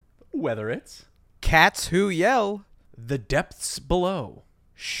Whether it's Cats who yell, the depths below,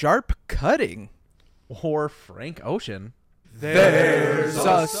 sharp cutting, or Frank Ocean, there's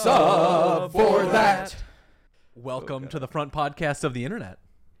a sub for that. Welcome to the front podcast of the internet.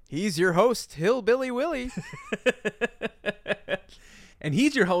 He's your host, Hillbilly Willie. And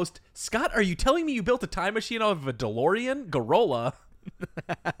he's your host, Scott. Are you telling me you built a time machine out of a DeLorean? Gorola.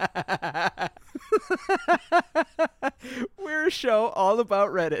 We're a show all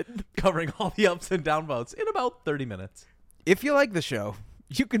about Reddit. Covering all the ups and down votes in about 30 minutes. If you like the show,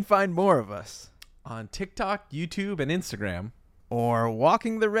 you can find more of us On TikTok, YouTube, and Instagram. or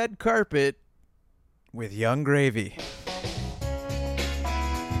walking the red carpet with Young Gravy.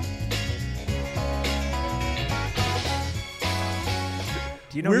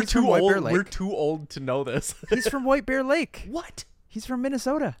 Do you know We're he's too from White Bear old. Lake? We're too old to know this. He's from White Bear Lake. What? He's from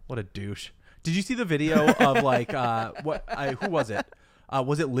Minnesota. What a douche. Did you see the video of like who was it?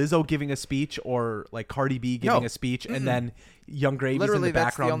 Was it Lizzo giving a speech or like Cardi B giving No. a speech and then Young Gravy's Literally, in the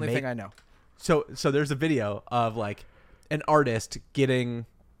that's background? the only thing I know. So there's a video of like an artist getting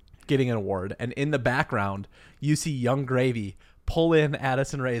an award, and in the background you see Young Gravy pull in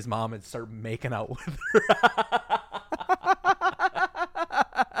Addison Rae's mom and start making out with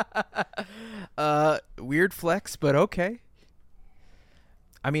her. Weird flex, but okay.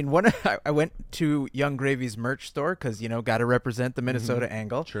 I mean, I went to Young Gravy's merch store because, got to represent the Minnesota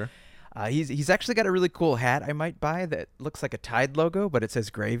angle. Sure. He's actually got a really cool hat I might buy that looks like a Tide logo, but it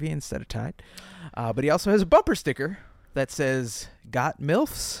says Gravy instead of Tide. But he also has a bumper sticker that says "Got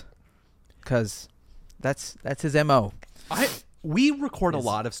MILFs," because that's his MO. We record a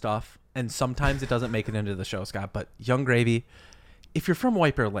lot of stuff, and sometimes it doesn't make it into the show, Scott. But Young Gravy, if you're from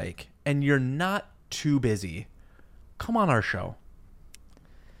White Bear Lake and you're not too busy, come on our show.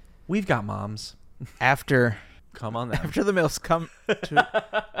 We've got moms. After Come on them. After the MILFs come to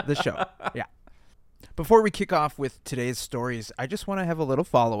the show. Yeah. Before we kick off with today's stories, I just want to have a little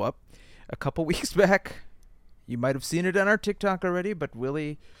follow-up. A couple weeks back, you might have seen it on our TikTok already, but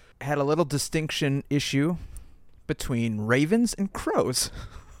Willie had a little distinction issue between ravens and crows.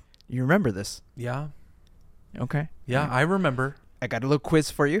 You remember this? Yeah. Okay. Yeah, I remember. I got a little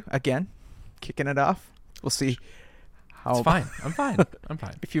quiz for you. Again, kicking it off. We'll see how... It's fine. I'm fine. I'm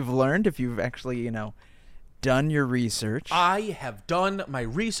fine. If you've learned, if you've actually, done your research. I have done my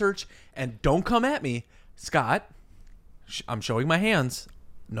research, and don't come at me, Scott. I'm showing my hands.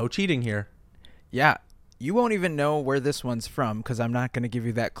 No cheating here. Yeah. You won't even know where this one's from because I'm not going to give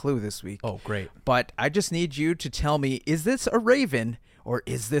you that clue this week. Oh, great. But I just need you to tell me, is this a raven or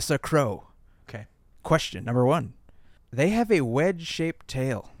is this a crow? Okay. Question number 1. They have a wedge-shaped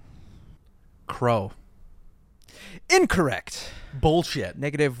tail. Crow. Incorrect. Bullshit.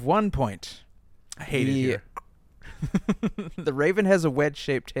 -1 point. I hate it here. The raven has a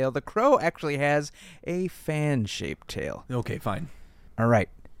wedge-shaped tail. The crow actually has a fan-shaped tail. Okay, fine. All right.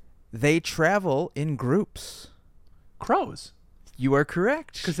 They travel in groups. Crows. You are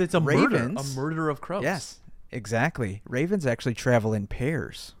correct. Because it's a Ravens, murder. A murder of crows. Yes, exactly. Ravens actually travel in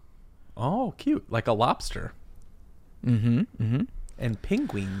pairs. Oh, cute. Like a lobster. Mm-hmm. And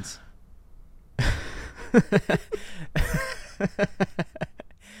penguins.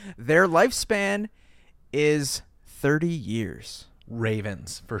 Their lifespan is 30 years.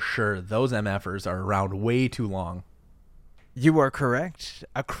 Ravens, for sure. Those MFers are around way too long. You are correct.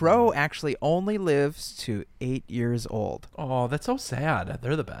 A crow actually only lives to 8 years old. Oh, that's so sad.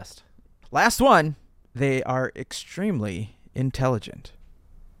 They're the best. Last one. They are extremely intelligent.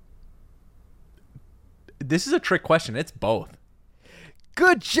 This is a trick question. It's both.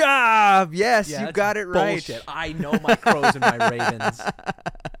 Good job. Yes, you that's got it right. Bullshit. I know my crows and my ravens.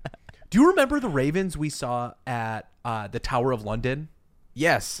 Do you remember the ravens we saw at the Tower of London?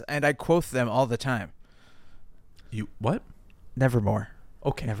 Yes, and I quote them all the time. You what? Nevermore.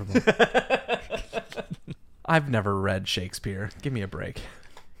 Okay. Nevermore. I've never read Shakespeare. Give me a break.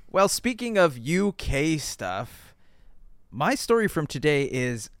 Well, speaking of UK stuff, my story from today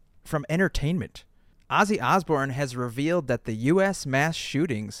is from entertainment. Ozzy Osbourne has revealed that the U.S. mass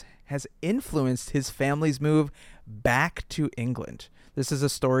shootings has influenced his family's move back to England. This is a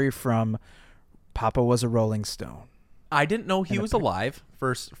story from Papa Was a Rolling Stone. I didn't know he was alive,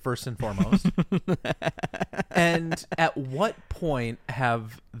 first and foremost. And at what point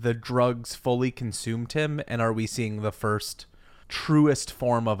have the drugs fully consumed him, and are we seeing the first truest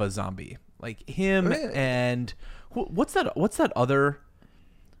form of a zombie? Like him and what's that other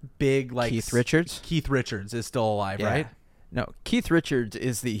big like Keith Richards? Keith Richards is still alive, Yeah. right? No, Keith Richards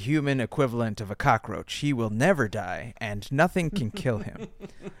is the human equivalent of a cockroach. He will never die, and nothing can kill him.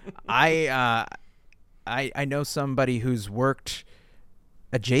 I know somebody who's worked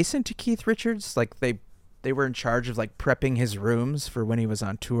adjacent to Keith Richards. Like they were in charge of like prepping his rooms for when he was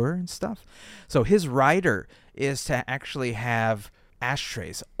on tour and stuff. So his rider is to actually have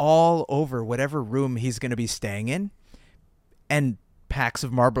ashtrays all over whatever room he's going to be staying in, and packs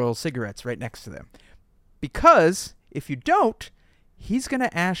of Marlboro cigarettes right next to them. Because if you don't, he's going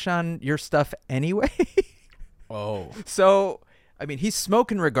to ash on your stuff anyway. Oh. So, I mean, he's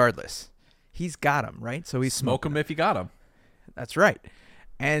smoking regardless. He's got him, right? So he's Smoke smoking. him if you got him. That's right.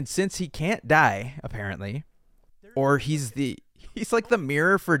 And since he can't die, apparently, or he's like the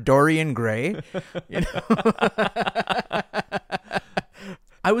mirror for Dorian Gray, you know?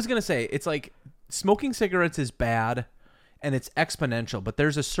 I was going to say, it's like smoking cigarettes is bad and it's exponential, but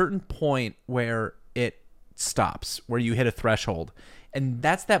there's a certain point where it stops, where you hit a threshold. And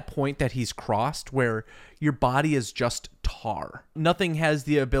that's that point that he's crossed where your body is just tar. Nothing has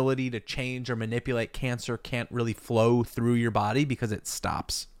the ability to change or manipulate. Cancer can't really flow through your body because it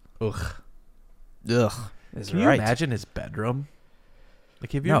stops. Ugh. Ugh. Can you imagine his bedroom?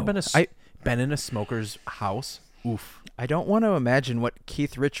 Like, have you ever been in a smoker's house? Oof. I don't want to imagine what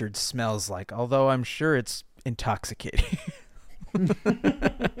Keith Richards smells like, although I'm sure it's intoxicating.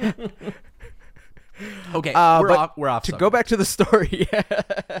 Okay, we're off. To go back to the story,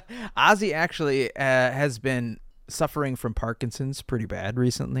 Ozzy actually has been suffering from Parkinson's pretty bad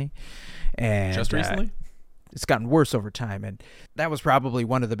recently, and just recently, it's gotten worse over time, and that was probably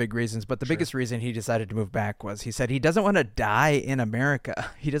one of the big reasons. But the biggest reason he decided to move back was he said he doesn't want to die in America.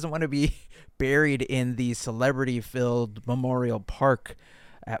 He doesn't want to be buried in the celebrity-filled memorial park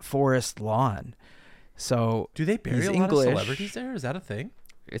at Forest Lawn. So do they bury a lot of celebrities there? Is that a thing?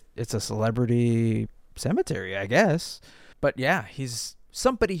 It's a celebrity cemetery, I guess. But yeah, he's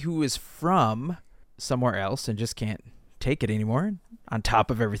somebody who is from somewhere else and just can't take it anymore, on top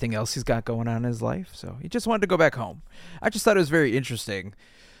of everything else he's got going on in his life. So he just wanted to go back home. I just thought it was very interesting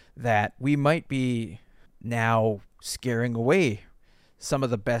that we might be now scaring away some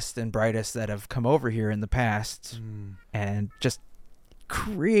of the best and brightest that have come over here in the past, and just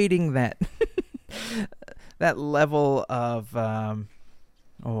creating that that level of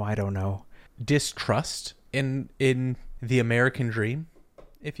I don't know, distrust in the American dream,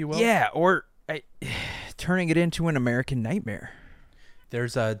 if you will. Yeah, or turning it into an American nightmare.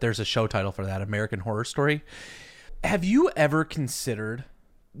 There's a show title for that, American Horror Story. Have you ever considered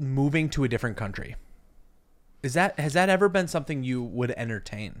moving to a different country? Has that ever been something you would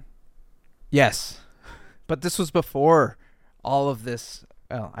entertain? Yes, but this was before all of this.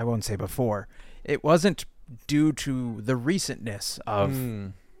 Well, I won't say before. It wasn't due to the recentness of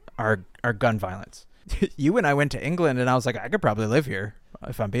our gun violence. You and I went to England, and I was like, I could probably live here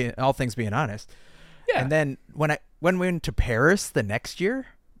if I'm being, all things being honest. Yeah. And then when we went to Paris the next year,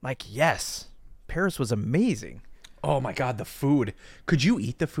 like, yes, Paris was amazing. Oh my God, the food. Could you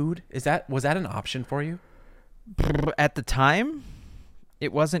eat the food? Was that an option for you? At the time,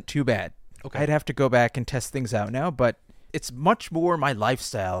 it wasn't too bad. Okay. I'd have to go back and test things out now, but it's much more my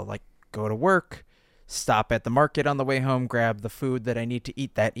lifestyle. Like, go to work, stop at the market on the way home, grab the food that I need to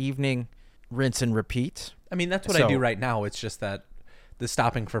eat that evening, rinse and repeat. I mean, that's what I do right now. It's just that the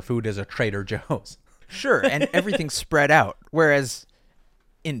stopping for food is a Trader Joe's. Sure, and everything's spread out. Whereas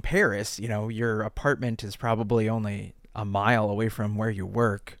in Paris, you know, your apartment is probably only a mile away from where you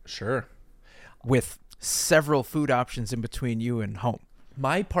work. Sure. With several food options in between you and home.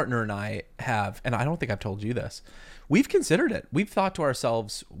 My partner and I have, and I don't think I've told you this, we've considered it. We've thought to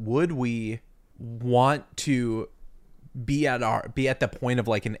ourselves, would we want to be at the point of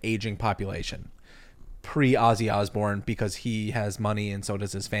like an aging population pre-Ozzy Osbourne, because he has money and so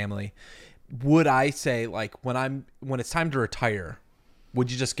does his family? Would I say, like, when it's time to retire, would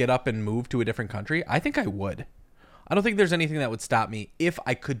you just get up and move to a different country? I think I would. I don't think there's anything that would stop me if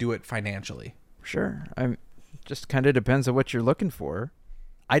I could do it financially. Sure. Just kind of depends on what you're looking for.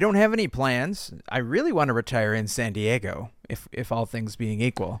 I don't have any plans. I really want to retire in San Diego, if all things being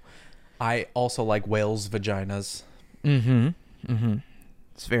equal. I also like whales' vaginas.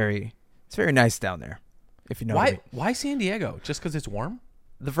 It's very nice down there, if you know what I mean. Why San Diego? Just because it's warm?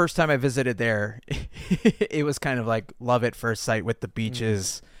 The first time I visited there, it was kind of like love at first sight with the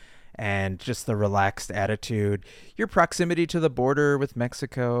beaches and just the relaxed attitude. Your proximity to the border with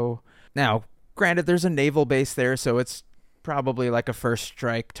Mexico. Now, granted, there's a naval base there, so it's probably like a first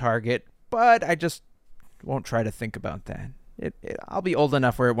strike target, but I just won't try to think about that. I'll be old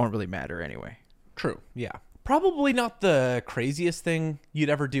enough where it won't really matter anyway. True, yeah. Probably not the craziest thing you'd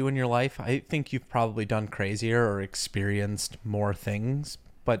ever do in your life. I think you've probably done crazier or experienced more things,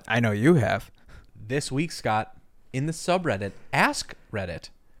 but I know you have. This week, Scott, in the subreddit, Ask Reddit,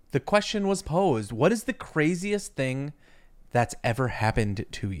 the question was posed, what is the craziest thing that's ever happened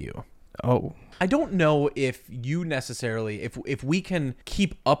to you. Oh. I don't know if you necessarily, if we can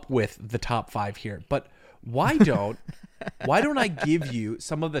keep up with the top 5 here, but why don't I give you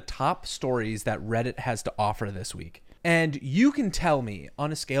some of the top stories that Reddit has to offer this week? And you can tell me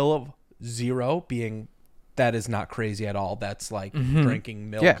on a scale of 0 being that is not crazy at all. That's like drinking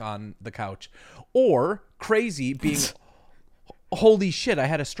milk on the couch. Or crazy being, holy shit, I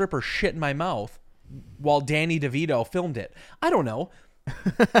had a stripper shit in my mouth while Danny DeVito filmed it. I don't know.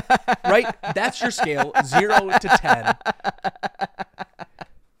 Right? That's your scale, 0 to 10.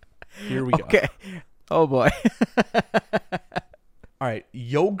 Here we go. Okay. Oh, boy. All right.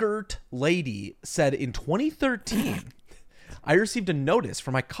 Yogurt Lady said in 2013, I received a notice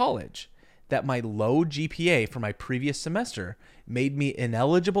from my college that my low GPA for my previous semester made me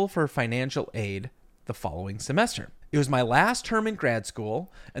ineligible for financial aid the following semester. It was my last term in grad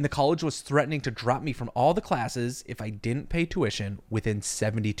school, and the college was threatening to drop me from all the classes if I didn't pay tuition within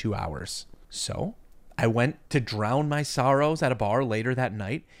 72 hours. So I went to drown my sorrows at a bar later that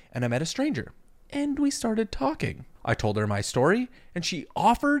night, and I met a stranger, and we started talking. I told her my story, and she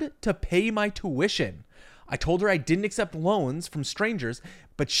offered to pay my tuition. I told her I didn't accept loans from strangers,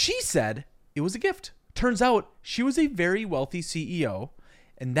 but she said it was a gift. Turns out she was a very wealthy CEO,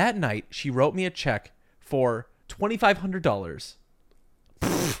 and that night she wrote me a check for $2,500.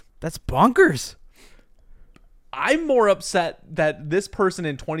 That's bonkers. I'm more upset that this person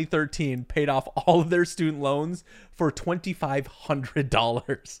in 2013 paid off all of their student loans for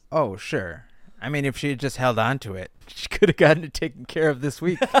 $2,500. Oh, sure. I mean, if she had just held on to it, she could have gotten it taken care of this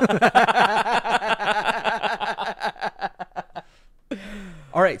week.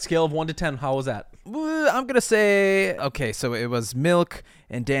 All right, scale of 1 to 10. How was that? I'm going to say, okay, so it was Milk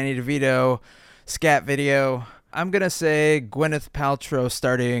and Danny DeVito, scat video. I'm going to say Gwyneth Paltrow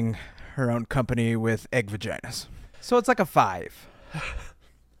starting her own company with egg vaginas. So it's like a 5.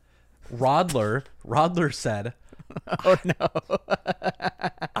 Rodler said, Oh, no.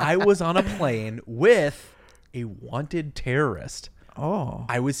 I was on a plane with a wanted terrorist. Oh.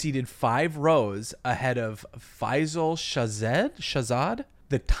 I was seated 5 rows ahead of Faisal Shahzad,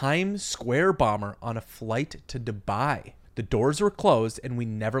 the Times Square bomber on a flight to Dubai. The doors were closed and we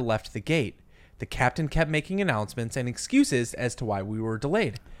never left the gate. The captain kept making announcements and excuses as to why we were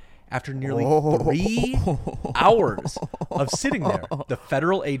delayed. After nearly 3 hours of sitting there, the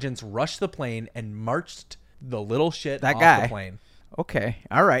federal agents rushed the plane and marched the little shit off the plane. Okay.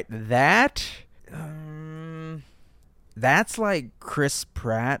 All right. That's like Chris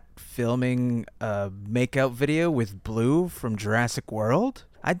Pratt filming a makeout video with Blue from Jurassic World.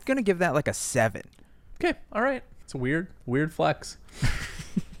 I'm going to give that like a 7. Okay. All right. It's a weird flex.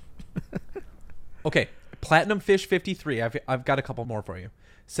 Okay. Platinum Fish 53. I've got a couple more for you.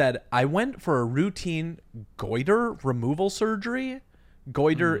 Said, I went for a routine goiter removal surgery.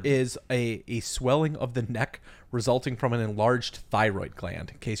 Goiter is a swelling of the neck resulting from an enlarged thyroid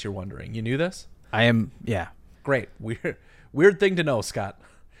gland, in case you're wondering. You knew this? I am, yeah. Great. Weird thing to know, Scott.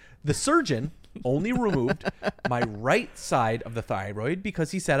 The surgeon only removed my right side of the thyroid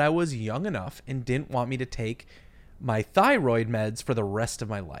because he said I was young enough and didn't want me to take my thyroid meds for the rest of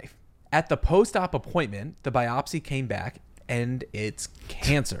my life. At the post-op appointment, the biopsy came back and it's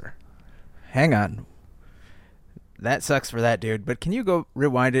cancer. Hang on. That sucks for that dude. But can you go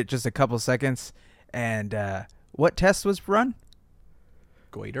rewind it just a couple seconds? And what test was run?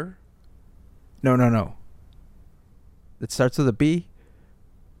 Goiter? No. It starts with a B.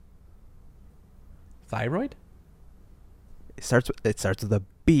 Thyroid? It starts with a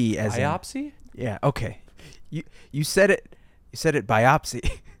B as biopsy? Yeah. Okay. You said it. You said it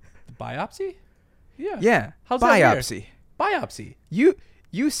biopsy. Biopsy? Yeah. Yeah. How's biopsy? That biopsy. You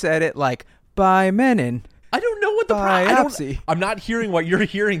said it like by Menon. I don't know what the biopsy. I'm not hearing what you're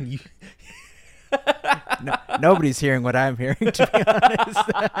hearing. No, nobody's hearing what I'm hearing, to be honest.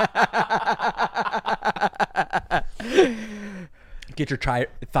 Get your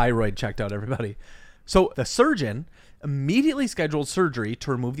thyroid checked out, everybody. So the surgeon immediately scheduled surgery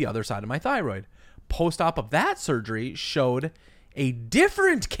to remove the other side of my thyroid. Post-op of that surgery showed a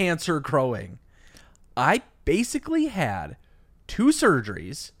different cancer growing. I basically had 2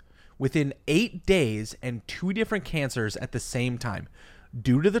 surgeries within 8 days and 2 different cancers at the same time.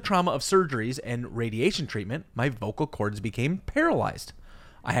 Due to the trauma of surgeries and radiation treatment, my vocal cords became paralyzed.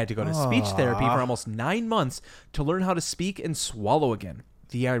 I had to go to speech therapy for almost 9 months to learn how to speak and swallow again.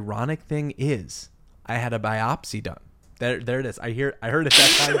 The ironic thing is, I had a biopsy done. There it is. I heard it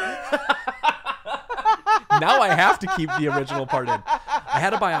that time. Now I have to keep the original part in. I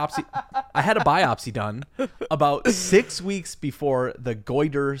had a biopsy done about 6 weeks before the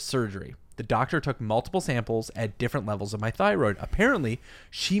goiter surgery. The doctor took multiple samples at different levels of my thyroid. Apparently,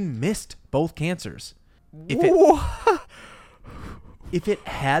 she missed both cancers. If it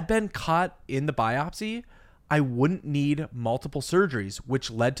had been caught in the biopsy, I wouldn't need multiple surgeries,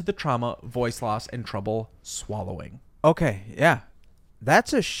 which led to the trauma, voice loss, and trouble swallowing. Okay, yeah.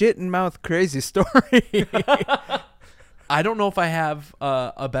 That's a shit and mouth crazy story. I don't know if I have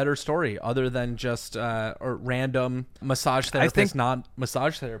a better story other than just a random massage therapist,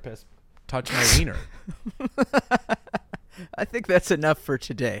 non-massage therapist, touch my wiener. I think that's enough for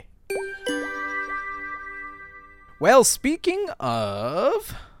today. Well, speaking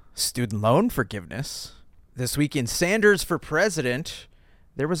of student loan forgiveness, this week in Sanders for President,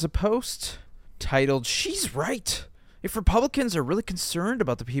 there was a post titled, "She's Right. If Republicans are really concerned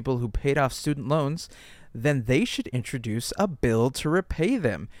about the people who paid off student loans, then they should introduce a bill to repay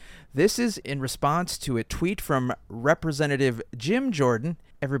them." This is in response to a tweet from Representative Jim Jordan,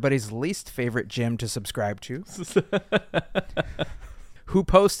 everybody's least favorite Jim to subscribe to, who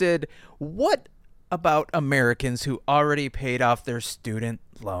posted, "What about Americans who already paid off their student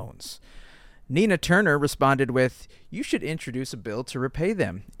loans?" Nina Turner responded with, "You should introduce a bill to repay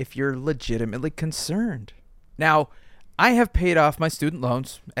them if you're legitimately concerned." Now, I have paid off my student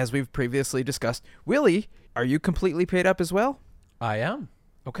loans, as we've previously discussed. Willie, are you completely paid up as well? I am.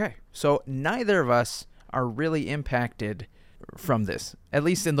 Okay, so neither of us are really impacted from this, at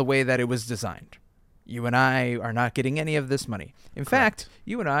least in the way that it was designed. You and I are not getting any of this money. In fact,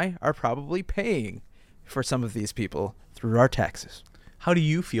 you and I are probably paying for some of these people through our taxes. How do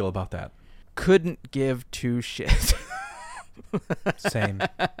you feel about that? Couldn't give two shits. Same.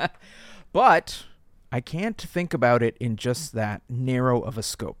 But I can't think about it in just that narrow of a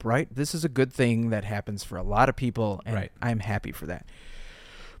scope, right? This is a good thing that happens for a lot of people, and right. I'm happy for that.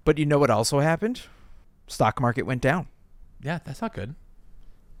 But you know what also happened? Stock market went down. Yeah, that's not good.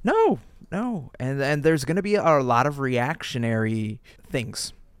 No. And there's going to be a lot of reactionary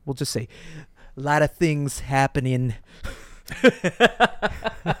things. We'll just say a lot of things happening.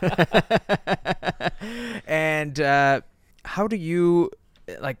 And how do you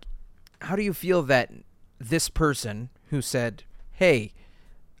feel that this person who said, "Hey,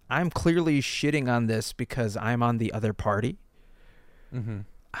 I'm clearly shitting on this because I'm on the other party,"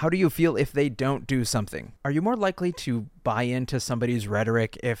 how do you feel if they don't do something? Are you more likely to buy into somebody's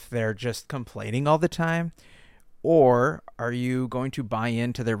rhetoric if they're just complaining all the time? Or are you going to buy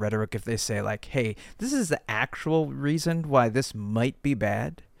into their rhetoric if they say, like, "Hey, this is the actual reason why this might be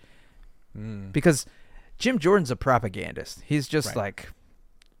bad"? Because Jim Jordan's a propagandist. He's just like,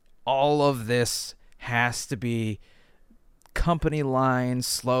 all of this has to be company line,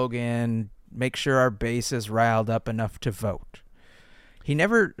 slogan, make sure our base is riled up enough to vote. He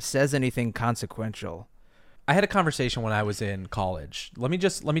never says anything consequential. I had a conversation when I was in college. Let me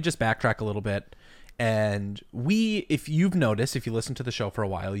just backtrack a little bit. And if you've noticed, if you listen to the show for a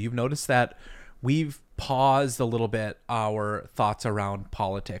while, you've noticed that we've paused a little bit our thoughts around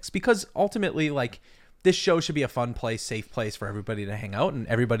politics, because ultimately, like, this show should be a fun place, safe place for everybody to hang out and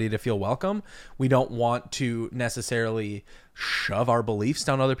everybody to feel welcome. We don't want to necessarily shove our beliefs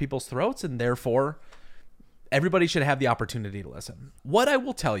down other people's throats, and therefore everybody should have the opportunity to listen. What I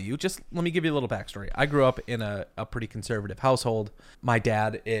will tell you, just let me give you a little backstory. I grew up in a pretty conservative household. My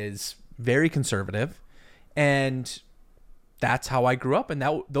dad is very conservative, and that's how I grew up, and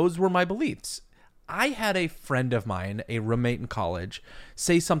those were my beliefs. I had a friend of mine, a roommate in college,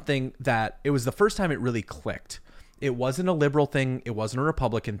 say something that it was the first time it really clicked. It wasn't a liberal thing. It wasn't a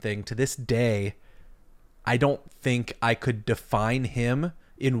Republican thing. To this day, I don't think I could define him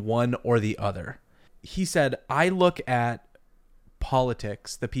in one or the other. He said, "I look at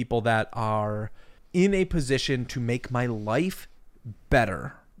politics, the people that are in a position to make my life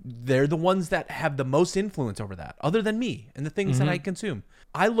better. They're the ones that have the most influence over that, other than me and the things that I consume.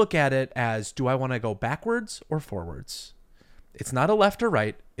 I look at it as, do I want to go backwards or forwards? It's not a left or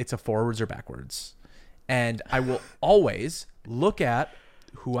right. It's a forwards or backwards. And I will always look at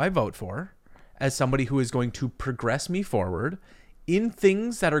who I vote for as somebody who is going to progress me forward in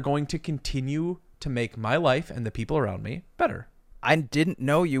things that are going to continue to make my life and the people around me better." I didn't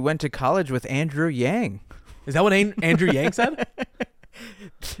know you went to college with Andrew Yang. Is that what Andrew Yang said?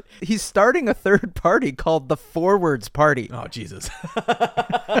 He's starting a third party called the Forwards Party. Oh, Jesus.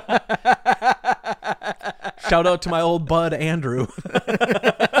 Shout out to my old bud, Andrew.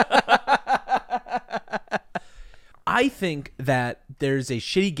 I think that there's a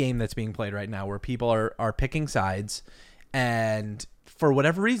shitty game that's being played right now where people are picking sides, and for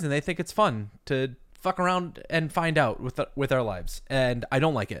whatever reason, they think it's fun to fuck around and find out with our lives. And I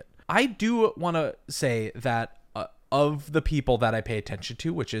don't like it. I do want to say that of the people that I pay attention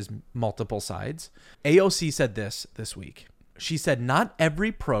to, which is multiple sides, AOC said this week. She said, not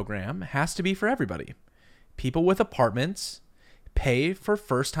every program has to be for everybody. People with apartments pay for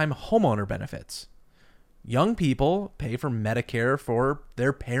first-time homeowner benefits. Young people pay for Medicare for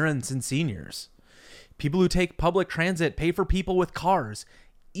their parents and seniors. People who take public transit pay for people with cars,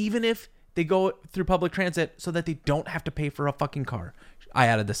 even if they go through public transit so that they don't have to pay for a fucking car. I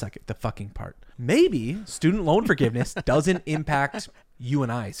added the fucking part. Maybe student loan forgiveness doesn't impact you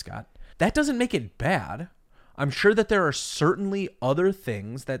and I, Scott. That doesn't make it bad. I'm sure that there are certainly other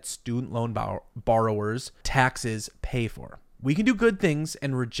things that student loan borrowers' taxes pay for. We can do good things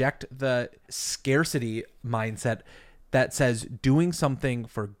and reject the scarcity mindset that says doing something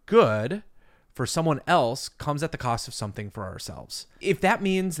for good for someone else comes at the cost of something for ourselves. If that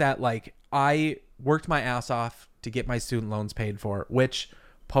means that, like, I worked my ass off to get my student loans paid for, which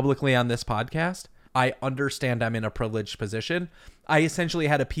publicly on this podcast, I understand I'm in a privileged position. I essentially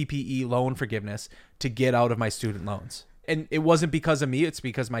had a PPE loan forgiveness to get out of my student loans. And it wasn't because of me. It's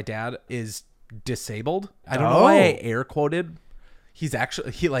because my dad is disabled. I don't know why I air quoted. He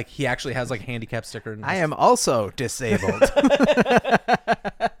actually has like handicap sticker. I am also disabled.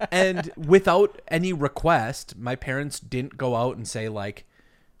 And without any request, my parents didn't go out and say, like,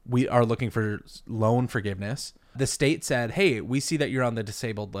 we are looking for loan forgiveness. The state said, hey, we see that you're on the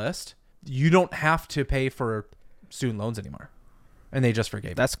disabled list. You don't have to pay for student loans anymore. And they just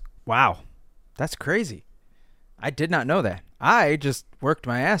forgave it. Wow. That's crazy. I did not know that. I just worked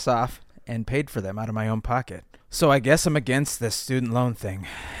my ass off and paid for them out of my own pocket. So I guess I'm against this student loan thing.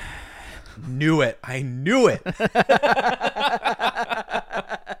 Knew it. I knew it.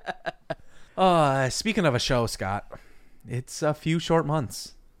 Speaking of a show, Scott, it's a few short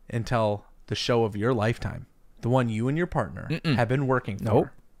months until the show of your lifetime, the one you and your partner have been working for. Nope.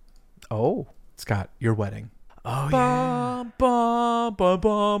 Oh, Scott, your wedding. Oh, bum, bum, bum,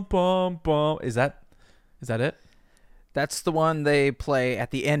 bum, bum, bum. Is that it? That's the one they play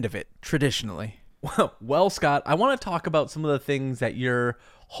at the end of it, traditionally. Well, Scott, I want to talk about some of the things that you're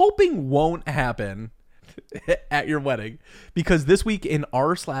hoping won't happen at your wedding, because this week in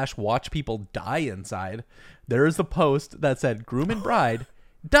r/watch people die inside, there is a post that said groom and bride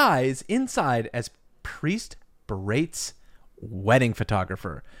dies inside as priest berates wedding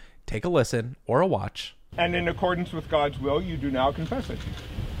photographer. Take a listen or a watch. And in accordance with God's will, you do now confess it.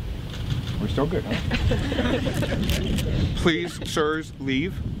 We're still good, huh? Please, sirs,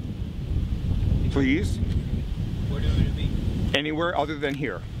 leave. Please. Where do you want me to be? Anywhere other than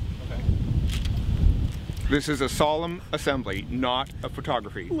here. Okay. This is a solemn assembly, not a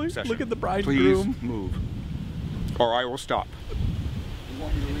photography session. Look at the bride and groom. Please move, or I will stop. You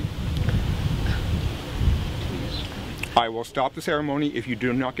want me to leave? Please. I will stop the ceremony if you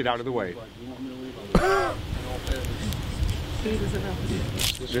do not get out of the way. You want me to leave? I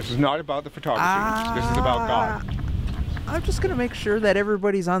This is not about the photography. This is about God. I'm just going to make sure that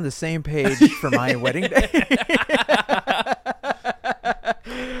everybody's on the same page for my wedding day.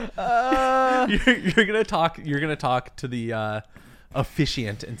 You're gonna talk to the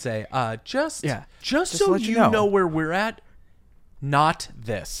officiant and say, just so let you you know where we're at, not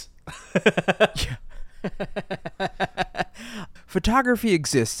this. Photography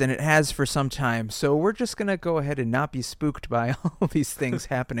exists, and it has for some time, so we're just going to go ahead and not be spooked by all these things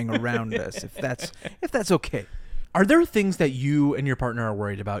happening around us, if that's okay. Are there things that you and your partner are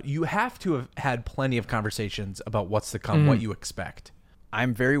worried about? You have to have had plenty of conversations about what's to come, what you expect.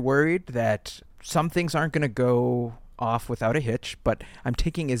 I'm very worried that some things aren't going to go off without a hitch, but I'm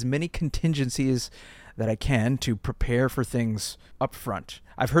taking as many contingencies that I can to prepare for things up front.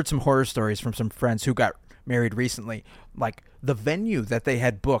 I've heard some horror stories from some friends who got married recently, like the venue that they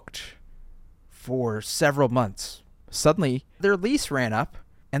had booked for several months. Suddenly, their lease ran up,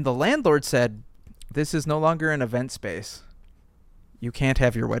 and the landlord said, "This is no longer an event space. You can't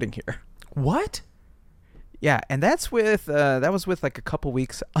have your wedding here." What? Yeah, and that was with like a couple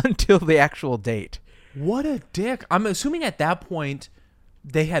weeks until the actual date. What a dick. I'm assuming at that point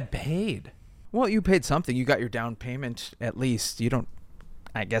they had paid. Well, you paid something. You got your down payment at least. You don't,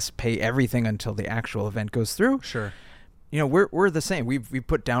 I guess, pay everything until the actual event goes through. Sure. You know, we're the same. We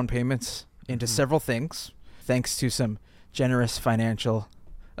put down payments into several things thanks to some generous financial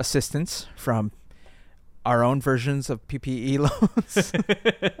assistance from our own versions of PPE loans.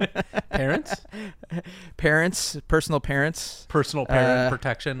 Personal parent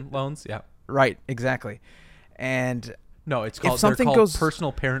protection loans. Yeah. Right, exactly. And no, they're something called goes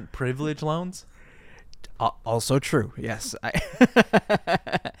personal parent privilege loans. Also true. Yes.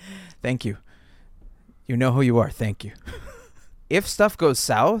 Thank you. You know who you are. Thank you. If stuff goes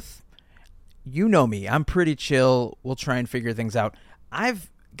south, you know me. I'm pretty chill. We'll try and figure things out. I've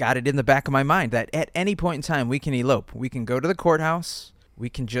got it in the back of my mind that at any point in time we can elope. We can go to the courthouse. We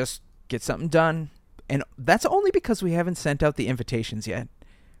can just get something done. And that's only because we haven't sent out the invitations yet.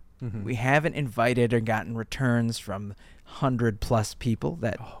 Mm-hmm. We haven't invited or gotten returns from 100+ people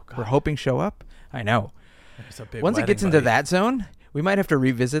that we're hoping show up. I know. It's a big Once it wedding, gets into buddy. that zone, we might have to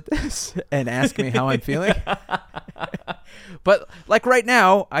revisit this and ask me how I'm feeling. But like right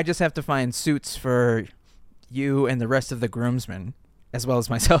now, I just have to find suits for you and the rest of the groomsmen, as well as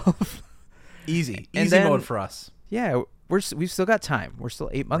myself. Easy And then- mode for us. Yeah, we've still got time. We're still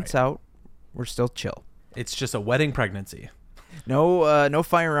 8 months out. We're still chill. It's just a wedding pregnancy. No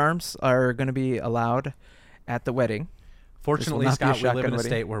firearms are going to be allowed at the wedding. Fortunately, not be a Scott, we live in shotgun a wedding.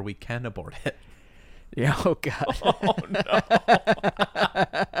 state where we can abort it. Yeah. Oh God. Oh no!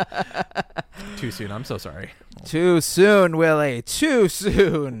 Too soon. I'm so sorry. Too soon, Willie. Too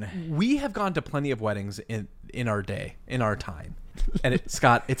soon. We have gone to plenty of weddings in our day, in our time, and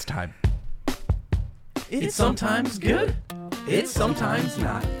Scott, it's time. It's sometimes good. It's sometimes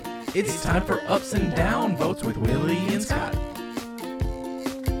not. It's time for ups and down votes with Willie and Scott.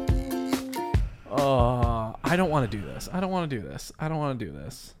 Oh, I don't want to do this. I don't want to do this. I don't want to do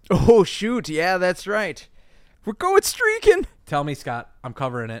this. Oh shoot! Yeah, that's right. We're going streaking. Tell me, Scott. I'm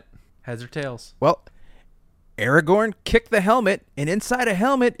covering it. Heads or tails? Well, Aragorn kicked the helmet, and inside a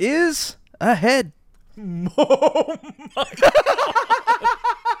helmet is a head. Oh my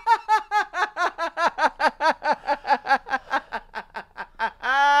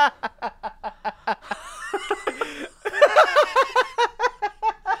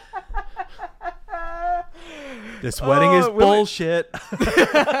This wedding is Willie. bullshit.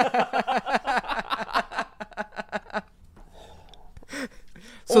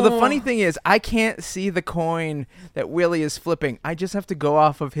 So the funny thing is, I can't see the coin that Willie is flipping. I just have to go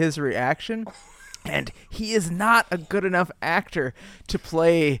off of his reaction. And he is not a good enough actor to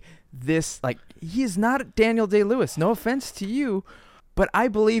play this. Like, he is not Daniel Day-Lewis. No offense to you, but I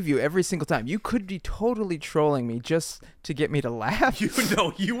believe you every single time. You could be totally trolling me just to get me to laugh. You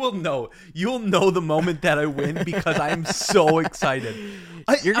will know. You'll know the moment that I win because I am so excited.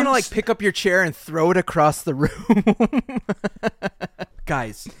 You're going to, pick up your chair and throw it across the room.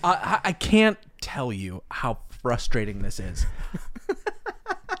 Guys, I can't tell you how frustrating this is.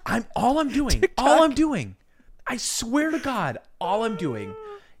 All I'm doing, I swear to God, all I'm doing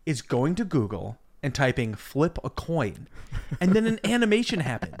is going to Google and typing flip a coin. And then an animation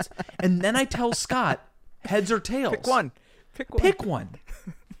happens. And then I tell Scott, heads or tails. Pick one. Pick one.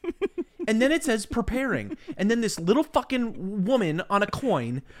 And then it says preparing. And then this little fucking woman on a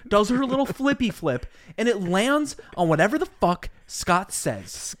coin does her little flippy flip, and it lands on whatever the fuck Scott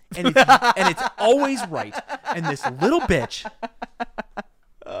says. And it's always right. And this little bitch.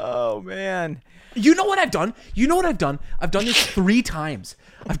 Oh, man. You know what I've done? I've done this 3 times.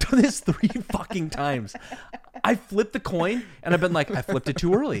 I've done this 3 fucking times. I flipped the coin, and I've been like, I flipped it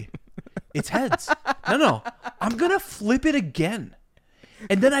too early. It's heads. No. I'm going to flip it again.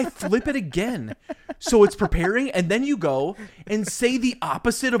 And then I flip it again. So it's preparing, and then you go and say the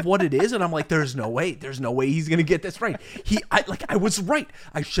opposite of what it is, and I'm like, there's no way he's going to get this right. I was right.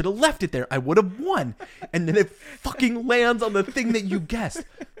 I should have left it there. I would have won. And then it fucking lands on the thing that you guessed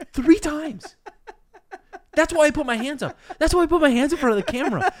 3 times. That's why I put my hands up. That's why I put my hands in front of the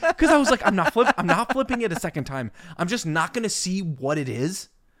camera, because I was like, I'm not flipping it a second time. I'm just not going to see what it is.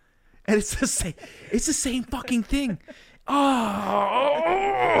 And it's the same fucking thing.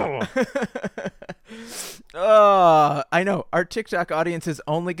 Oh. I know. Our TikTok audience is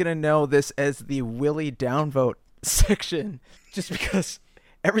only going to know this as the Willie downvote section, just because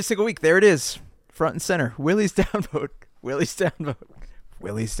every single week, there it is, front and center. Willie's downvote. Willie's downvote.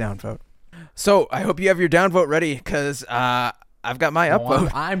 Willie's downvote. So I hope you have your downvote ready, because I've got my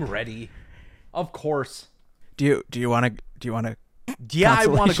upvote. I'm ready. Of course. Do you want to? Yeah, I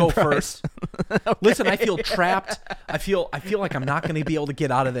want to go Consolation first. Okay. Listen, I feel trapped. I feel like I'm not going to be able to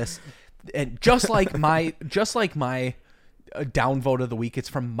get out of this. And just like my downvote of the week, it's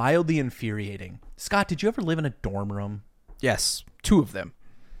from mildly infuriating. Scott, did you ever live in a dorm room? Yes, 2 of them.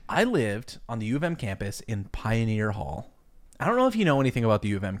 I lived on the U of M campus in Pioneer Hall. I don't know if you know anything about the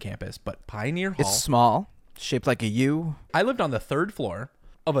U of M campus, but Pioneer Hall. It's small, shaped like a U. I lived on the 3rd floor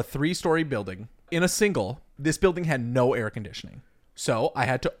of a 3-story building in a single. This building had no air conditioning. So I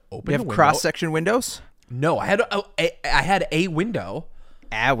had to open You the have window. cross-section windows? No, I had a window.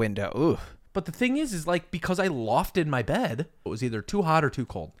 A window. Ooh. But the thing is like, because I lofted my bed, it was either too hot or too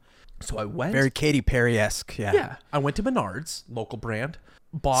cold. So I went. Very Katy Perry-esque. Yeah. Yeah. I went to Menards, local brand.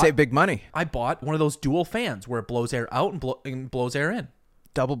 Save big money. I bought one of those dual fans where it blows air out and blows air in.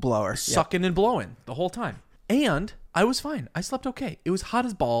 Double blower. sucking and blowing the whole time. And I was fine. I slept okay. It was hot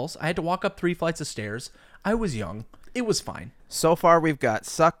as balls. I had to walk up 3 flights of stairs. I was young. It was fine. So far, we've got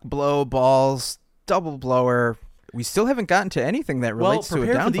suck, blow, balls, double blower. We still haven't gotten to anything that relates to a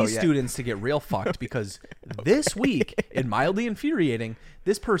prepare for downvote these yet. students to get real fucked because this week, in mildly infuriating,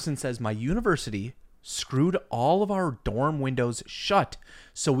 this person says my university screwed all of our dorm windows shut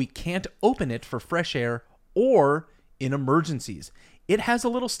so we can't open it for fresh air or in emergencies. It has a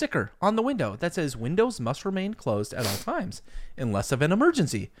little sticker on the window that says windows must remain closed at all times unless of an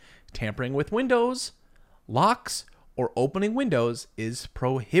emergency. Tampering with windows, locks, or opening windows is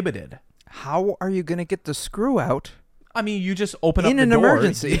prohibited. How are you going to get the screw out? I mean, you just open In up the an door,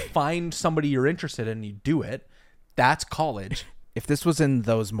 emergency. you find somebody you're interested in, and you do it. That's college. If this was in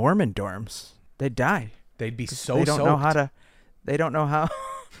those Mormon dorms, they'd die. They'd be so They don't know soaked. how to. They don't know how.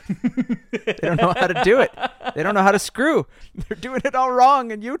 They don't know how to do it. They don't know how to screw. They're doing it all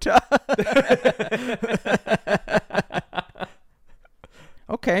wrong in Utah.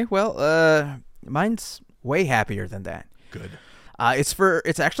 Okay, well, mine's way happier than that. Good.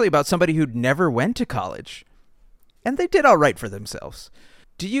 It's actually about somebody who never went to college, and they did all right for themselves.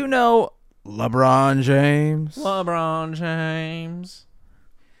 Do you know LeBron James? LeBron James.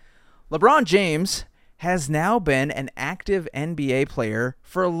 LeBron James has now been an active NBA player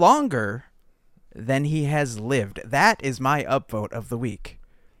for longer than he has lived. That is my upvote of the week.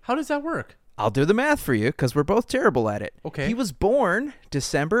 How does that work? I'll do the math for you because we're both terrible at it. Okay. He was born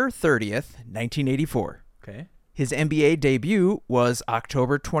December 30th, 1984. Okay. His NBA debut was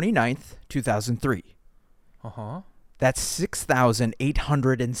October 29th, 2003. Uh-huh. That's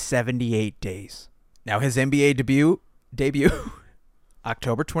 6,878 days. Now, his NBA debut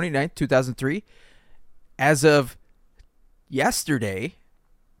October 29th, 2003. As of yesterday,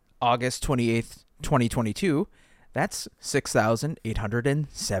 August 28th, 2022, that's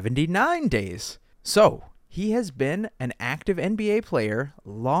 6,879 days. So, he has been an active NBA player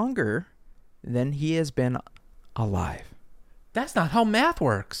longer than he has been alive. That's not how math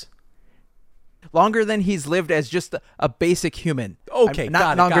works. Longer than he's lived as just a basic human. Okay, not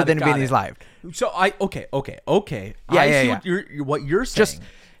got it, longer got it, than got being it. he's alive. So okay. Yeah, I yeah, see yeah. what you're saying. Just-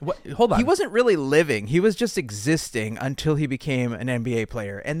 Hold on. He wasn't really living. He was just existing until he became an NBA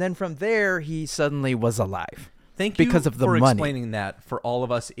player. And then from there, he suddenly was alive. Thank you because of the for money. explaining that for all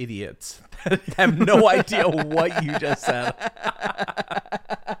of us idiots that have no idea what you just said.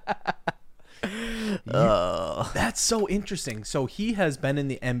 That's so interesting. So he has been in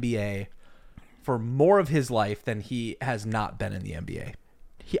the NBA for more of his life than he has not been in the NBA.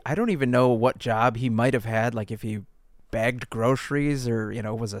 I don't even know what job he might have had, like if he bagged groceries or,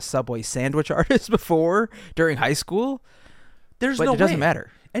 was a Subway sandwich artist before during high school. There's But no it doesn't way.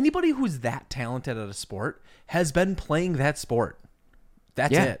 matter. Anybody who's that talented at a sport has been playing that sport.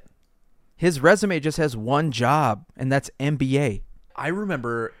 That's Yeah. it. His resume just has one job, and that's NBA. I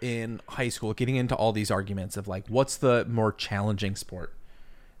remember in high school getting into all these arguments of like, what's the more challenging sport?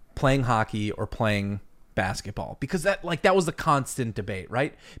 Playing hockey or playing basketball? Because that was the constant debate,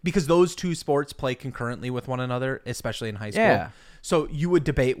 right? Because those two sports play concurrently with one another, especially in high school. Yeah. So you would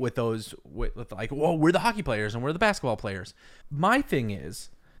debate with those with like, well, we're the hockey players and we're the basketball players. My thing is,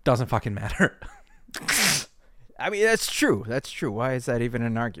 doesn't fucking matter. I mean, that's true. That's true. Why is that even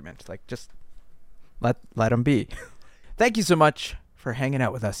an argument? Like, just let him be. Thank you so much for hanging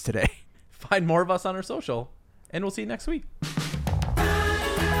out with us today. Find more of us on our social, and we'll see you next week.